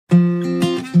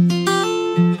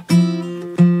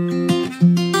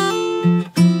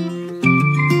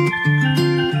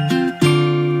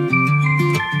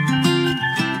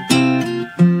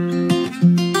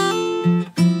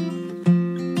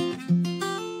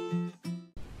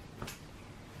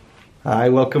Hi,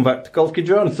 welcome back to Golski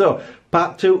Drone. So,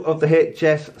 part 2 of the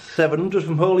H700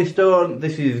 from Holystone.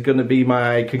 This is going to be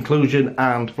my conclusion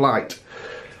and flight.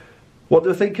 What do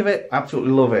I think of it?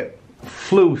 Absolutely love it.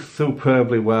 Flew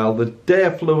superbly well. The day I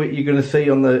flew it, you're going to see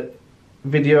on the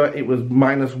video, it was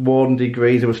 -1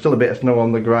 degrees. There was still a bit of snow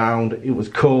on the ground. It was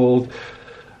cold.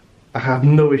 I had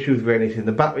no issues with anything.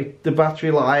 The battery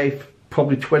life,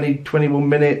 probably 20-21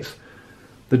 minutes.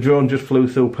 The drone just flew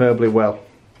superbly well.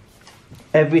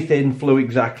 Everything flew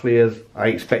exactly as I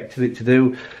expected it to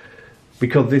do,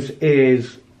 because this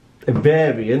is a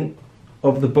variant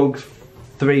of the Bugs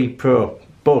 3 Pro,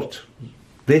 but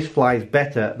this flies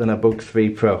better than a Bugs 3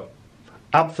 Pro.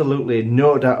 Absolutely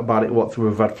no doubt about it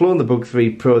whatsoever. I'd flown the Bugs 3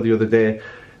 Pro the other day.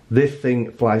 This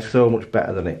thing flies so much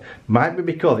better than it. Might be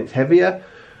because it's heavier,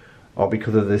 or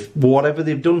because of this, whatever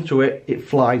they've done to it, it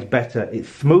flies better. It's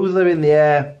smoother in the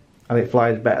air and it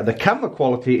flies better. The camera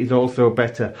quality is also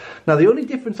better. Now the only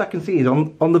difference I can see is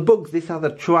on the Bugs, this has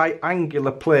a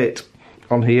triangular plate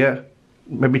on here,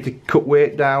 maybe to cut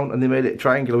weight down, and they made it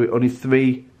triangular with only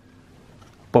 3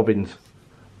 bobbins.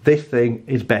 This thing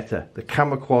is better. The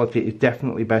camera quality is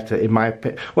definitely better in my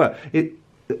opinion. Well,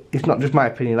 it's not just my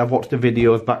opinion. I've watched the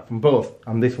videos back from both,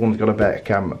 and this one's got a better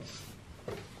camera.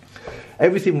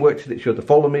 Everything worked as it should. The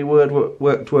follow me word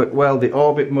worked well. The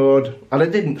orbit mode, and I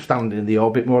didn't stand in the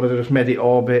orbit mode. I just made it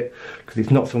orbit because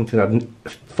it's not something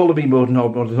follow me mode and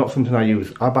orbit mode is not something I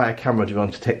use. I buy a camera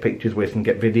drone to take pictures with and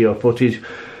get video footage,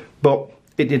 but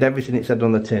it did everything it said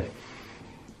on the tin.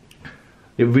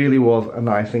 It really was a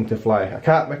nice thing to fly. I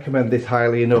can't recommend this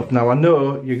highly enough. Now I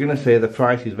know you're going to say the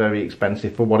price is very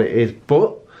expensive for what it is,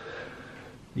 but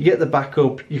you get the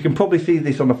backup. You can probably see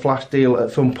this on a flash deal at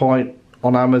some point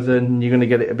on Amazon. You're going to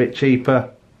get it a bit cheaper,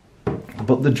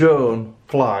 but the drone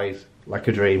flies like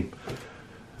a dream.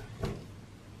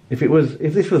 If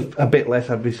this was a bit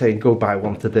less, I'd be saying go buy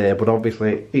one today, but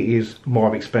obviously it is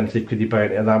more expensive because you're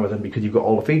buying it on Amazon, because you've got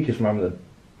all the features from Amazon.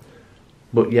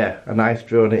 But yeah, a nice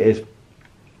drone it is.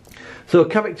 So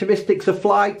characteristics of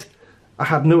flight, I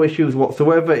had no issues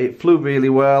whatsoever. It flew really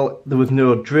well. There was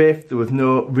no drift, there was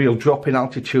no real drop in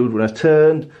altitude when I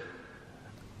turned.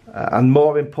 And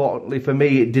more importantly for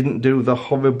me, it didn't do the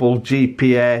horrible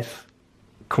GPS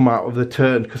come out of the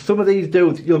turn, because some of these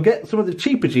do. You'll get some of the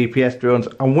cheaper GPS drones,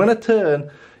 and when I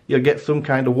turn you'll get some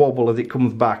kind of wobble as it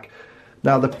comes back.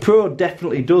 Now the Pro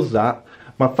definitely does that.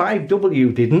 My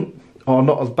 5W didn't, or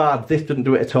not as bad. This didn't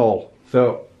do it at all.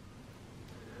 So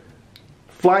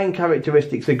flying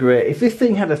characteristics are great. If this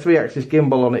thing had a 3-axis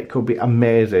gimbal on it, it could be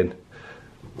amazing,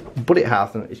 but it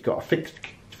hasn't. It's got a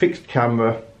fixed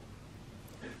camera.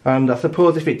 And I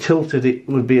suppose if it tilted, it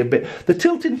would be a bit... The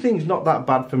tilting thing's not that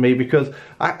bad for me, because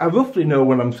I roughly know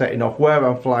when I'm setting off, where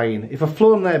I'm flying. If I've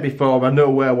flown there before, I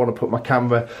know where I want to put my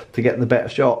camera to get the better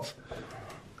shots,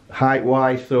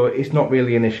 height-wise, so it's not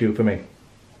really an issue for me.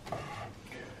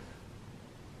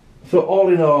 So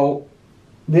all in all,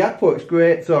 the app works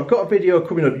great. So I've got a video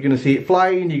coming up. You're going to see it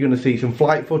flying, you're going to see some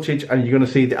flight footage, and you're going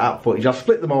to see the app footage. I'll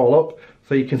split them all up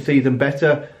so you can see them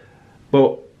better.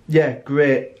 But yeah,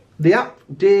 great. The app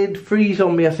did freeze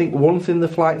on me, I think, once in the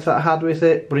flights that I had with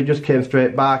it, but it just came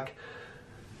straight back.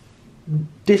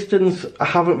 Distance, I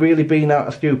haven't really been out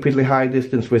a stupidly high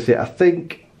distance with it. I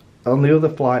think on the other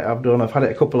flight I've done, I've had it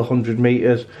a couple of 100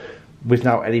 metres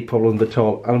without any problems at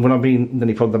all. And when I mean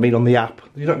any problem, I mean on the app.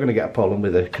 You're not going to get a problem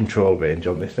with the control range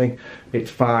on this thing. It's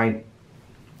fine.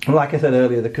 And like I said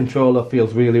earlier, the controller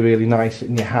feels really, really nice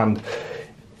in your hand.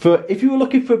 If you were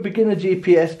looking for a beginner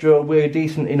GPS drone with a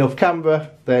decent enough camera,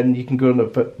 then you can go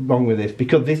wrong with this,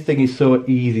 because this thing is so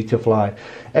easy to fly.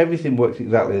 Everything works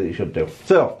exactly as it should do.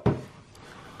 So,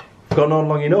 gone on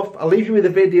long enough. I'll leave you with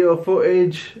the video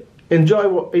footage. Enjoy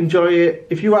it.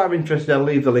 If you are interested, I'll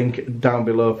leave the link down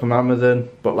below from Amazon.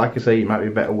 But like I say, you might be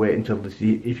better wait until if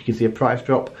you can see a price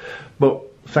drop. But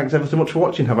thanks ever so much for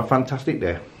watching. Have a fantastic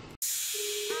day.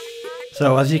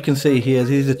 So as you can see here,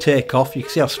 this is a takeoff. You can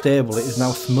see how stable it is and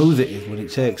how smooth it is when it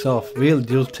takes off. Really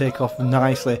does take off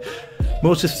nicely.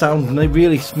 Most of the sound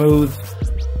really smooth.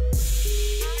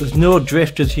 There's no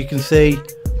drift, as you can see.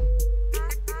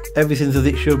 Everything's as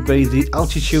it should be. The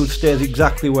altitude stays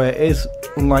exactly where it is,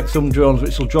 unlike some drones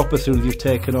which will drop as soon as you've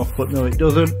taken off, but no, it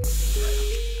doesn't.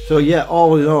 So yeah,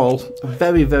 all in all, a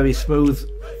very, very smooth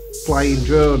flying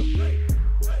drone.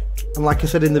 And like I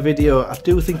said in the video, I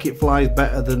do think it flies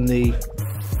better than the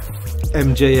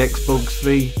MJX Bugs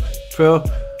 3 Pro.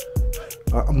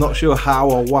 I'm not sure how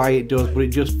or why it does, but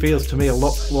it just feels to me a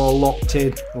lot more locked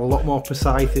in, a lot more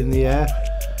precise in the air.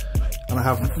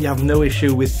 And you have no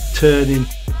issue with turning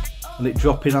and it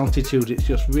dropping altitude. It's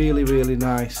just really, really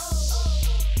nice.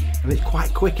 And it's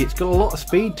quite quick. It's got a lot of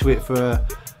speed to it for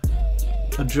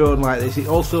a drone like this. It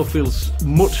also feels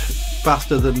much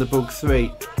faster than the Bug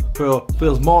 3 Pro.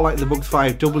 Feels more like the Bug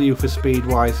 5W for speed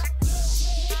wise.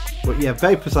 But yeah,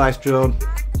 very precise drone,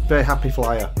 very happy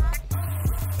flyer.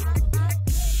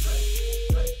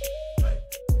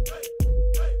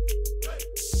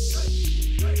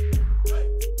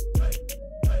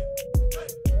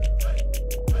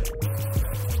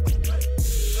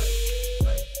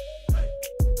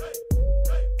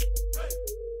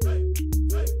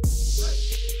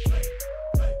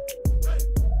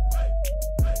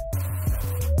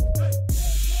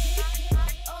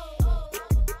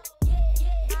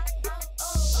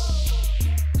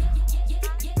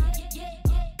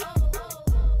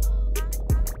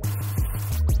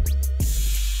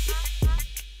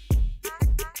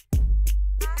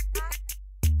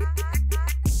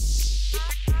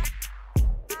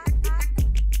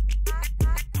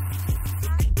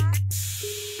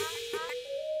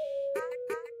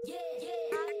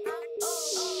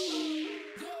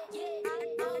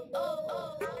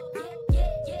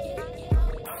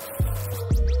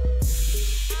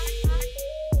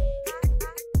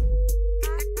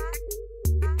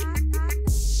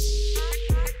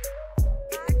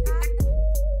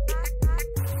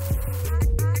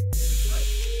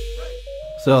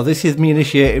 So this is me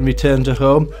initiating return to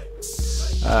home.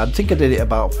 I think I did it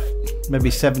about maybe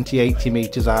 70-80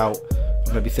 metres out,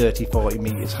 or maybe 30-40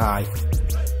 metres high.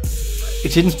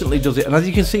 It instantly does it, and as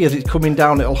you can see, as it's coming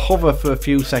down, it'll hover for a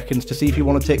few seconds to see if you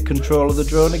want to take control of the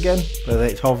drone again, whether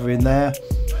it's hovering there.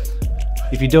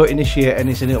 If you don't initiate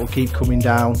anything, it'll keep coming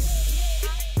down.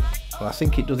 Well, I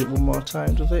think it does it one more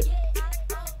time, does it?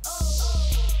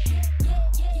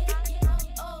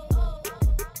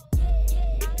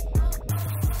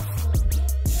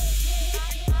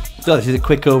 So this is a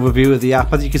quick overview of the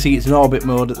app. As you can see, it's in orbit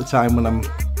mode at the time when I'm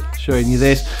showing you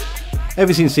this.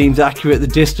 Everything seems accurate, the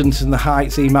distance and the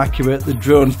height seem accurate, the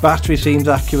drone's battery seems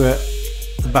accurate,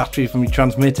 the battery from your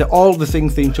transmitter, all the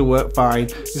things seem to work fine.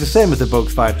 It's the same as the Bug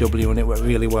 5W and it worked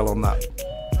really well on that.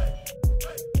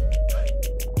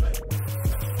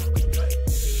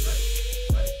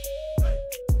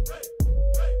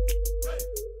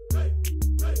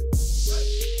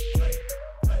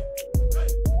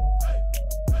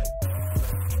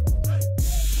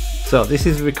 So this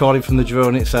is a recording from the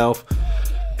drone itself.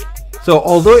 So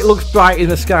although it looks bright in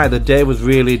the sky, the day was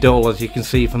really dull, as you can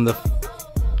see from the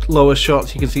lower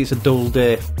shots. You can see it's a dull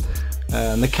day,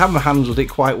 and the camera handled it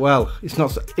quite well. It's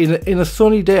not in a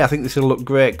sunny day. I think this will look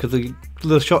great because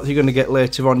the shots you're going to get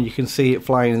later on, you can see it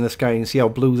flying in the sky. You can see how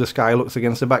blue the sky looks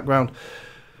against the background.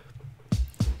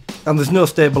 And there's no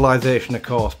stabilisation, of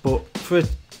course, but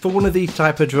for one of these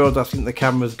type of drones, I think the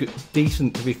camera's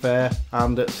decent, to be fair,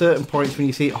 and at certain points when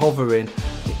you see it hovering,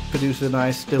 it produces a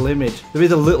nice still image. There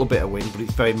is a little bit of wind, but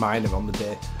it's very minor on the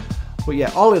day. But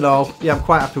yeah, all in all, yeah, I'm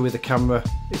quite happy with the camera.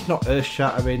 It's not earth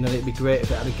shattering, and it'd be great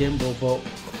if it had a gimbal, but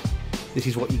this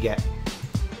is what you get.